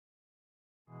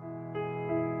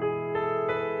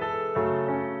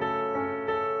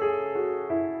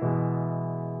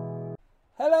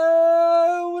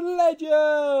Hello,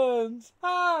 legends!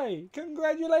 Hi!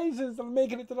 Congratulations on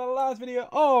making it to the last video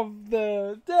of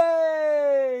the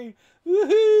day!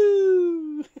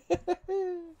 Woohoo!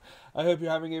 I hope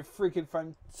you're having a freaking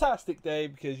fantastic day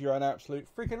because you're an absolute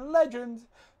freaking legend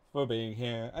for being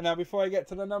here. And now before I get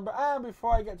to the number and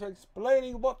before I get to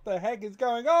explaining what the heck is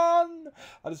going on,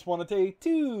 I just want to say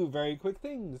two very quick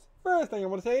things. First thing I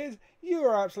want to say is you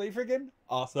are absolutely freaking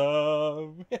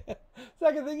awesome.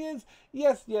 Second thing is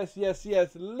yes,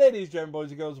 ladies, gentlemen,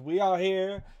 boys and girls, we are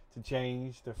here to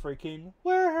change the freaking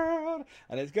world,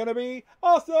 and it's gonna be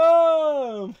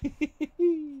awesome.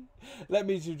 Let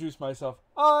me introduce myself.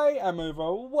 I am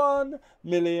over 1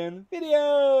 million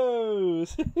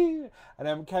videos and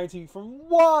I'm counting from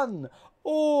 1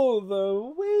 all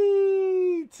the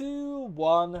way to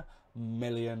 1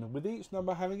 million, with each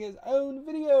number having its own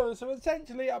video. So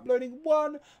essentially uploading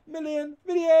 1 million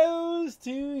videos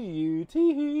to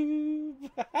YouTube.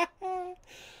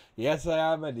 Yes,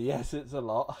 I am, and yes, it's a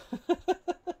lot.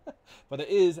 But it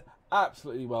is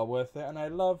absolutely well worth it, and I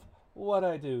love what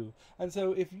I do. And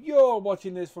so if you're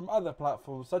watching this from other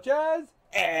platforms such as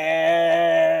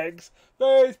X,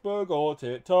 Facebook or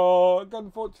TikTok,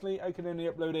 unfortunately I can only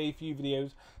upload a few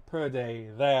videos per day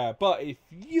there. But if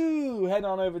you head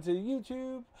on over to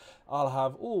YouTube, I'll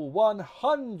have all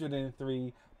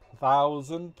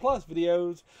 103,000 plus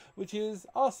videos, which is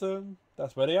awesome.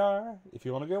 That's where they are, if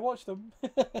you want to go watch them.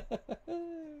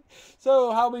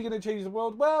 So how are we going to change the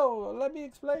world? Well, let me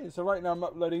explain. So right now I'm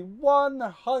uploading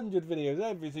 100 videos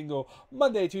every single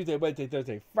Monday, Tuesday, Wednesday,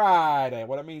 Thursday, Friday.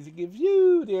 What it means, it gives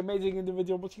you, the amazing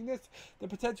individual watching this, the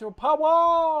potential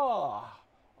power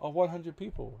of 100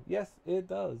 people. Yes, it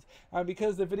does. And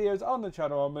because the videos on the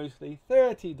channel are mostly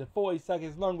 30 to 40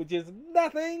 seconds long, which is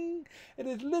nothing, it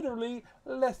is literally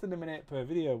less than a minute per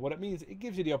video. What it means, it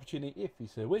gives you the opportunity, if you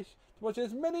so wish, to watch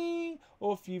as many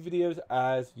or few videos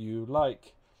as you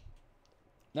like.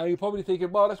 Now you're probably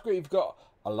thinking, well, that's great, you've got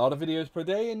a lot of videos per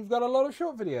day and you've got a lot of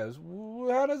short videos.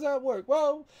 How does that work?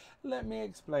 Well, let me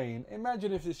explain.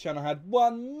 Imagine if this channel had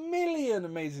 1 million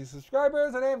amazing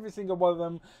subscribers and every single one of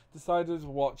them decided to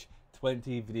watch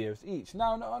 20 videos each.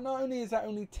 Now, not only is that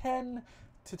only 10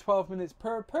 to 12 minutes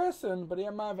per person, but the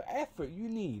amount of effort you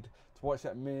need to watch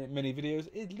that many videos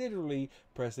is literally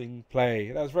pressing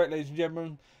play. That's right, ladies and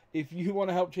gentlemen. If you want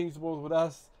to help change the world with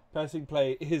us, pressing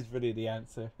play is really the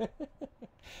answer.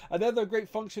 Another great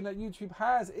function that YouTube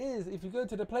has is if you go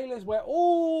to the playlist where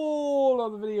all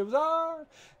of the videos are,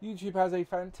 YouTube has a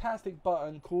fantastic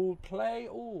button called Play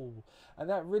All. And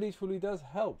that really truly does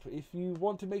help if you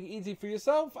want to make it easy for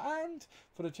yourself and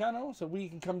for the channel, so we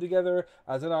can come together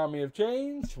as an army of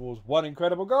change towards one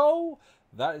incredible goal.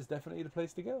 That is definitely the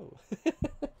place to go.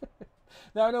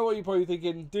 Now, I know what you're probably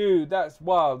thinking, dude, that's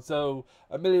wild. So,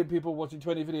 1 million people watching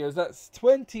 20 videos, that's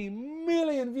 20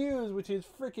 million views, which is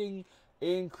freaking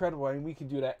incredible. I mean, we can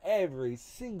do that every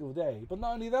single day. But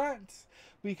not only that,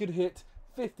 we could hit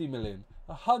 50 million,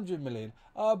 100 million,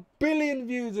 1 billion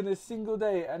views in a single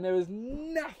day. And there is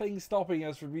nothing stopping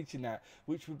us from reaching that,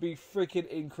 which would be freaking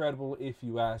incredible if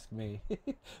you ask me.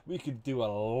 We could do a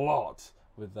lot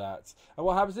with that. And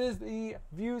what happens is the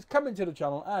views come into the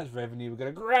channel as revenue. We're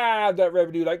going to grab that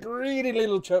revenue like greedy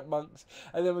little chipmunks,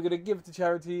 and then we're going to give it to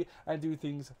charity and do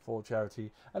things for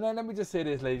charity. And then let me just say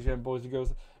this, ladies and boys and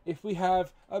girls, if we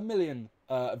have 1 million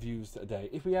views a day,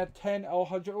 if we had 10 or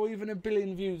 100 or even 1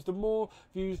 billion views, the more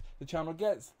views the channel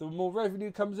gets, the more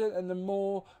revenue comes in, and the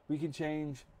more we can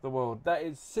change the world. That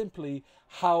is simply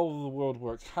how the world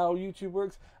works, how YouTube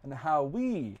works, and how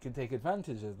we can take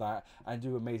advantage of that and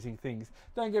do amazing things.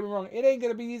 Don't get me wrong, it ain't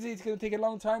going to be easy. It's going to take a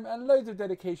long time and loads of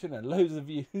dedication and loads of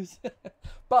views.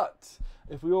 But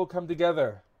if we all come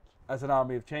together as an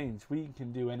army of change, we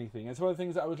can do anything. And so one of the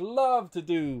things that I would love to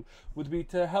do would be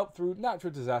to help through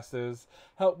natural disasters,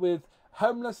 help with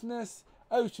homelessness,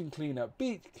 ocean cleanup,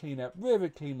 beach cleanup, river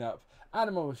cleanup,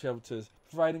 animal shelters,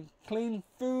 providing clean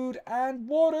food and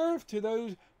water to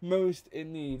those most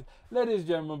in need. Ladies and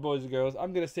gentlemen, boys and girls,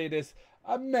 I'm going to say this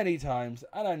many times,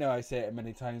 and I know I say it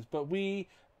many times, but we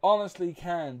honestly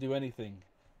can do anything.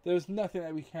 There's nothing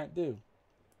that we can't do.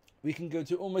 We can go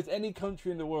to almost any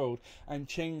country in the world and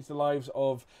change the lives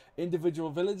of individual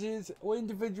villages or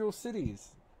individual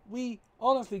cities. We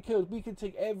honestly could. We could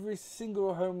take every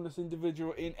single homeless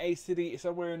individual in a city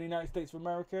somewhere in the United States of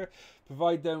America,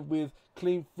 provide them with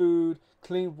clean food,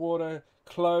 clean water,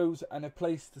 clothes, and a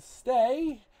place to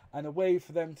stay, and a way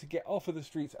for them to get off of the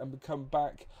streets and become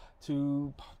part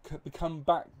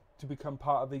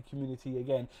of the community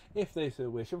again, if they so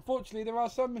wish. Unfortunately, there are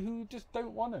some who just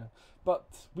don't want to, but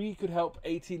we could help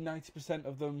 80-90%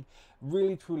 of them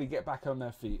really truly get back on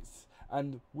their feet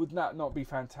And would that not be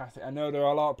fantastic? I know there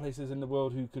are a lot of places in the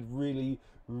world who could really,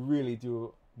 really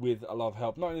do with a lot of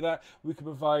help. Not only that, we could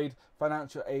provide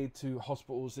financial aid to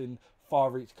hospitals in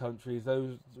far-reach countries,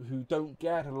 those who don't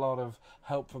get a lot of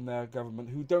help from their government,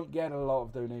 who don't get a lot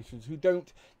of donations, who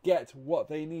don't get what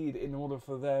they need in order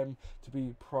for them to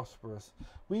be prosperous.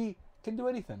 We can do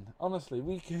anything, honestly.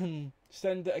 We can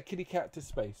send a kitty cat to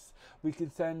space. We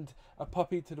can send a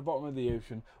puppy to the bottom of the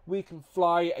ocean. We can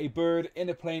fly a bird in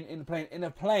a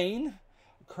plane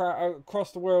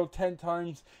across the world 10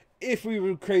 times if we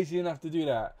were crazy enough to do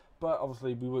that. But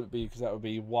obviously we wouldn't be, because that would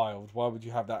be wild. Why would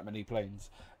you have that many planes?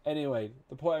 Anyway,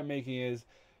 the point I'm making is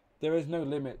there is no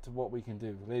limit to what we can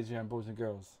do, ladies and boys and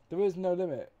girls. There is no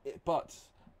limit, but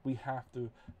we have to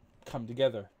come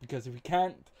together, because if we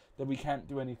can't, then we can't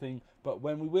do anything. But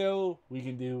when we will, we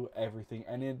can do everything.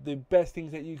 And the best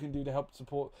things that you can do to help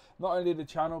support not only the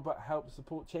channel but help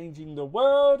support changing the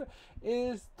world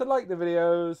is to like the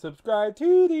videos, subscribe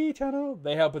to the channel.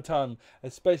 They help a ton,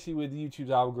 especially with YouTube's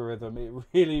algorithm. It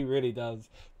really, really does.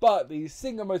 But the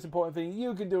single most important thing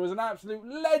you can do as an absolute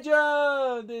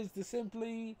legend is to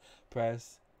simply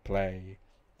press play.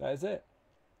 That is it.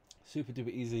 Super duper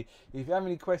easy. If you have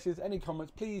any questions, any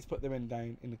comments, please put them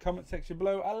down in the comment section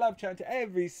below. I love chatting to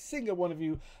every single one of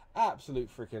you. Absolute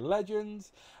freaking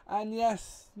legends. And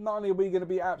yes, not only are we going to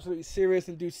be absolutely serious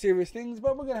and do serious things,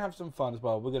 but we're going to have some fun as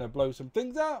well. We're going to blow some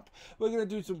things up. We're going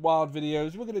to do some wild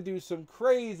videos. We're going to do some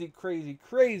crazy, crazy,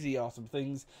 crazy awesome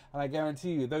things. And I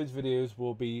guarantee you those videos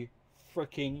will be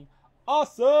freaking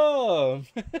awesome.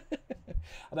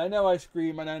 And I know I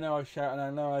scream, and I know I shout, and I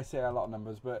know I say a lot of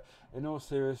numbers, but in all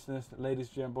seriousness, ladies,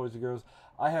 gentlemen, boys and girls,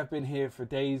 I have been here for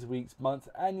days, weeks, months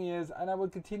and years, and I will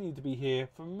continue to be here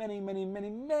for many, many,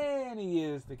 many, many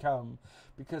years to come,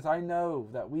 because I know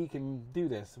that we can do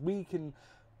this. We can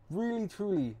really,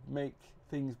 truly make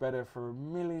things better for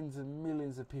millions and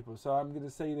millions of people. So I'm going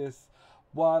to say this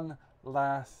one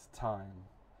last time.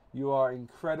 You are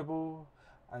incredible.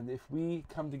 And if we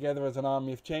come together as an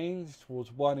army of change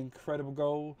towards one incredible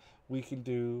goal, we can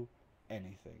do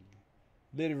anything.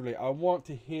 Literally, I want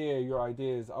to hear your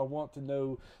ideas. I want to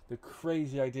know the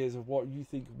crazy ideas of what you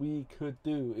think we could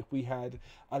do if we had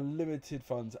unlimited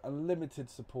funds, unlimited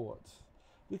support.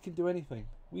 We can do anything.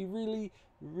 We really,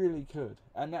 really could.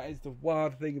 And that is the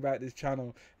wild thing about this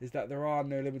channel, is that there are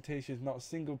no limitations. Not a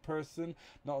single person,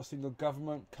 not a single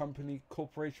government, company,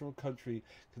 corporation or country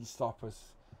can stop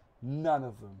us. None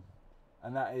of them.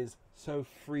 And that is so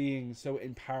freeing, so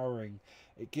empowering.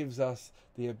 It gives us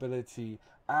the ability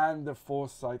and the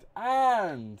foresight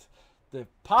and the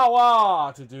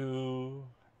power to do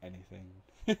anything.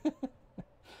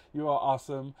 You are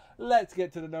awesome. Let's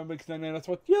get to the number, because I know that's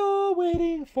what you're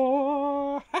waiting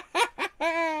for.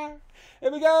 Here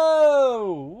we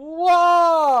go.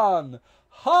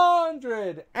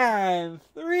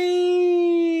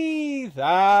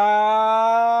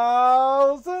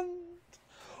 103,000.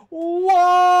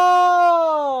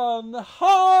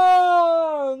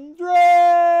 100.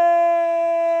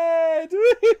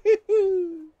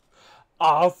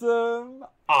 Awesome.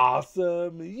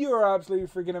 Awesome. You're absolutely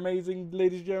freaking amazing,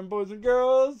 ladies and gentlemen, boys and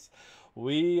girls.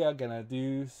 We are gonna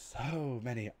do so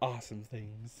many awesome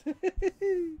things.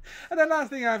 And the last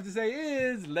thing I have to say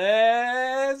is,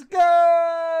 let's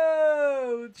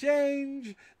go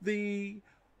change the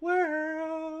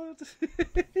world.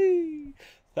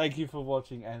 Thank you for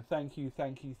watching, and thank you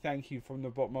from the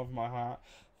bottom of my heart.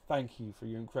 Thank you for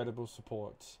your incredible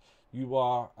support. You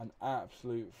are an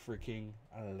absolute freaking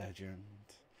legend.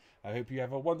 I hope you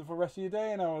have a wonderful rest of your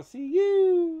day, and I will see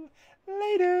you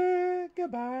later.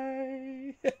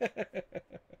 Goodbye.